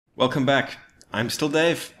Welcome back. I'm still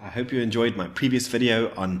Dave. I hope you enjoyed my previous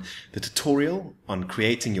video on the tutorial on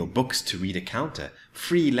creating your Books2Read account, a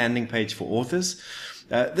free landing page for authors.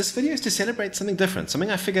 This video is to celebrate something different,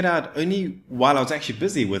 something I figured out only while I was actually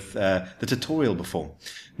busy with the tutorial before.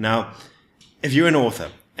 Now, if you're an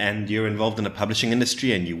author and you're involved in the publishing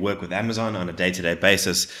industry and you work with Amazon on a day-to-day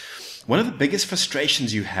basis, one of the biggest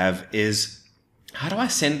frustrations you have is, how do I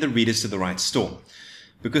send the readers to the right store?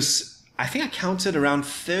 Because I think I counted around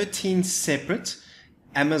 13 separate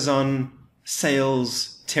Amazon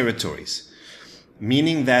sales territories,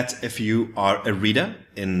 meaning that if you are a reader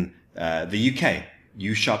in the UK,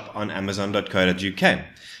 you shop on amazon.co.uk.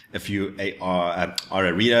 If you are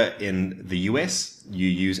a reader in the US, you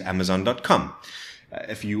use amazon.com.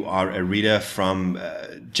 If you are a reader from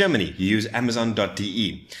Germany, you use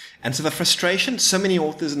amazon.de. And so the frustration so many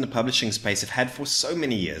authors in the publishing space have had for so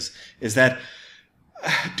many years is that,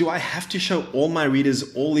 do I have to show all my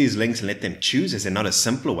readers all these links and let them choose? Is there not a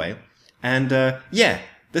simpler way? And yeah,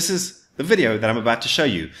 this is the video that I'm about to show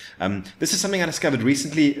you. This is something I discovered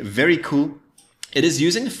recently, very cool. It is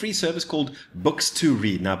using a free service called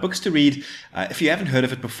Books2Read. Now, Books2Read, if you haven't heard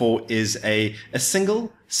of it before, is a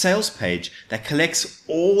single sales page that collects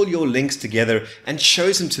all your links together and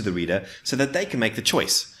shows them to the reader so that they can make the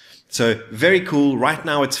choice. So very cool. Right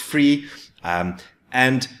now it's free.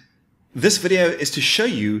 And this video is to show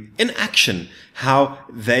you in action how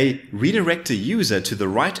they redirect a user to the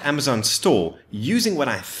right Amazon store using what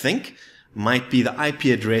I think might be the IP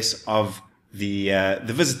address of the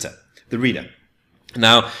visitor, the reader.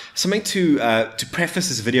 Now, something to preface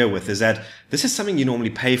this video with is that this is something you normally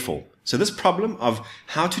pay for. So this problem of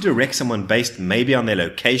how to direct someone based maybe on their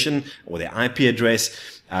location or their IP address,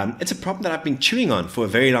 it's a problem that I've been chewing on for a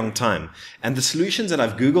very long time. And the solutions that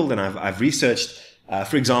I've Googled and I've researched,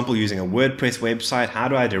 for example, using a WordPress website, how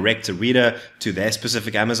do I direct a reader to their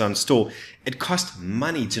specific Amazon store? It costs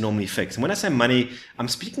money to normally fix. And when I say money, I'm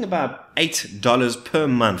speaking about $8 per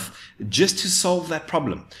month just to solve that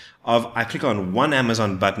problem of I click on one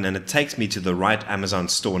Amazon button and it takes me to the right Amazon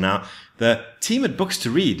store. Now, the team at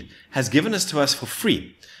Books2Read has given this to us for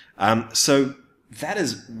free. So that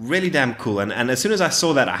is really damn cool. And as soon as I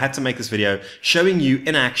saw that, I had to make this video showing you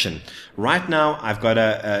in action. Right now, I've got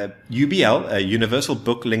a UBL, a Universal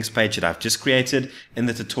Book Links page that I've just created in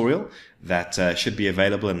the tutorial that should be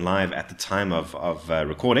available and live at the time of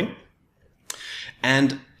recording.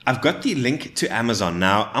 And I've got the link to Amazon.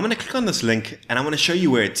 Now, I'm going to click on this link and I'm going to show you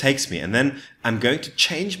where it takes me. And then I'm going to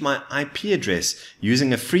change my IP address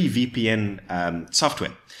using a free VPN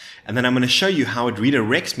software. And then I'm going to show you how it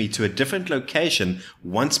redirects me to a different location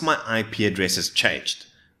once my IP address is changed.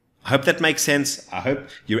 I hope that makes sense. I hope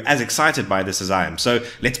you're as excited by this as I am. So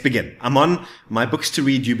let's begin. I'm on my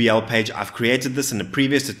Books2Read UBL page. I've created this in a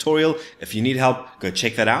previous tutorial. If you need help, go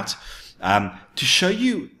check that out. To show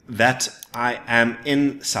you that I am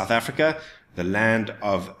in South Africa, the land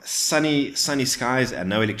of sunny skies and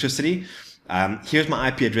no electricity. Here's my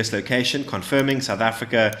IP address location, confirming South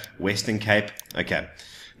Africa, Western Cape. Okay.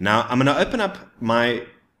 Now I'm going to open up my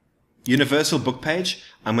Universal Book page.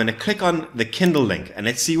 I'm going to click on the Kindle link and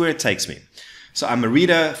let's see where it takes me. So I'm a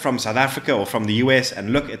reader from South Africa or from the US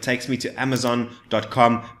and look, it takes me to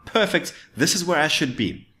Amazon.com. Perfect. This is where I should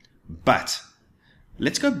be. But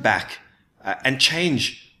let's go back and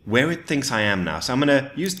change where it thinks I am now. So I'm going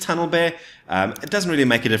to use TunnelBear. It doesn't really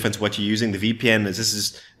make a difference what you're using. The VPN,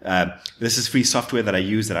 this is free software that I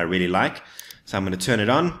use that I really like. So I'm going to turn it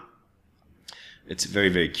on. It's very,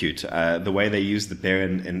 very cute. The way they use the bear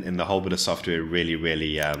in the whole bit of software really,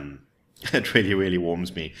 it really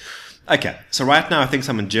warms me. Okay, so right now I think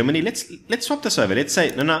I'm in Germany. Let's swap this over. Let's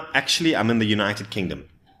say, no, actually I'm in the United Kingdom.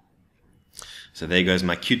 So there goes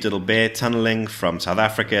my cute little bear tunneling from South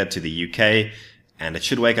Africa to the UK. And it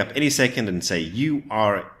should wake up any second and say, you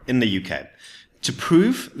are in the UK. To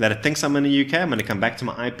prove that it thinks I'm in the UK, I'm going to come back to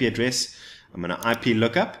my IP address. I'm going to IP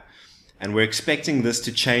lookup. And we're expecting this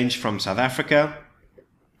to change from South Africa.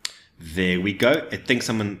 There we go. It thinks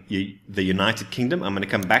I'm in the United Kingdom. I'm going to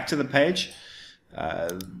come back to the page.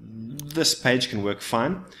 This page can work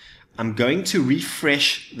fine. I'm going to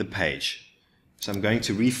refresh the page. So I'm going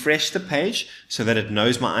to refresh the page so that it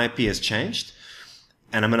knows my IP has changed.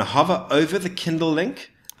 And I'm going to hover over the Kindle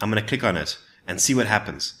link. I'm going to click on it and see what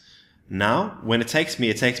happens. Now, when it takes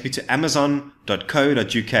me to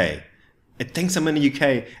amazon.co.uk. It thinks I'm in the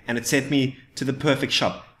UK and it sent me to the perfect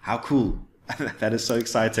shop. How cool. That is so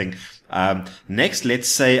exciting. Next, let's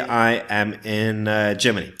say I am in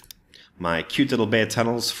Germany. My cute little bear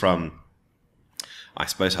tunnels from, I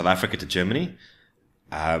suppose, South Africa to Germany.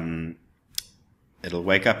 It'll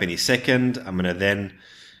wake up any second. I'm going to then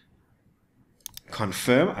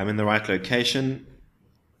confirm I'm in the right location.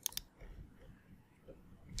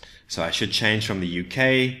 So I should change from the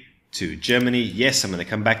UK to Germany. Yes, I'm going to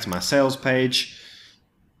come back to my sales page.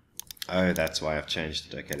 Oh, that's why I've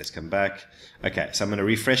changed it. Okay, let's come back. Okay, so I'm going to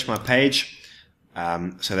refresh my page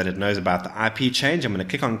so that it knows about the IP change. I'm going to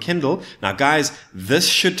click on Kindle. Now, guys, this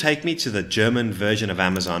should take me to the German version of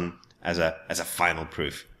Amazon as a final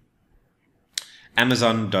proof.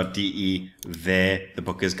 Amazon.de, there the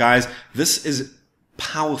book is. Guys, this is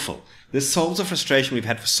powerful. This solves a frustration we've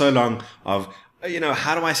had for so long of,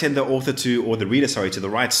 how do I send the author or the reader, to the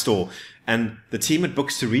right store? And the team at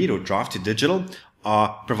Books2Read or Draft2Digital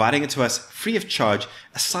are providing it to us free of charge,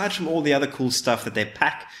 aside from all the other cool stuff that they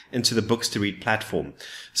pack into the Books2Read platform.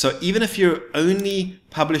 So even if you're only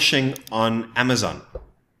publishing on Amazon,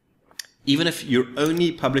 even if you're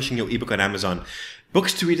only publishing your ebook on Amazon,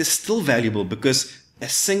 Books2Read is still valuable because a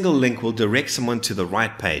single link will direct someone to the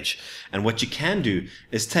right page. And what you can do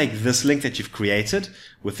is take this link that you've created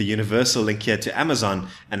with the universal link here to Amazon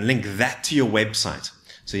and link that to your website.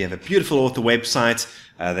 So you have a beautiful author website,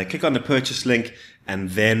 they click on the purchase link,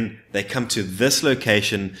 and then they come to this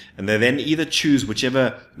location, and they then either choose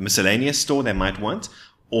whichever miscellaneous store they might want,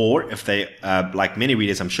 or if they, like many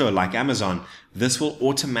readers, I'm sure, like Amazon, this will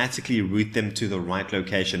automatically route them to the right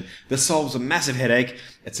location. This solves a massive headache.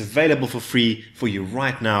 It's available for free for you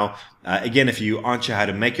right now. Again, if you aren't sure how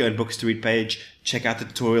to make your own Books2Read page, check out the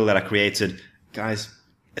tutorial that I created. Guys,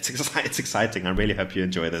 it's exciting. I really hope you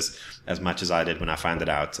enjoy this as much as I did when I found it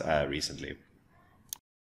out recently.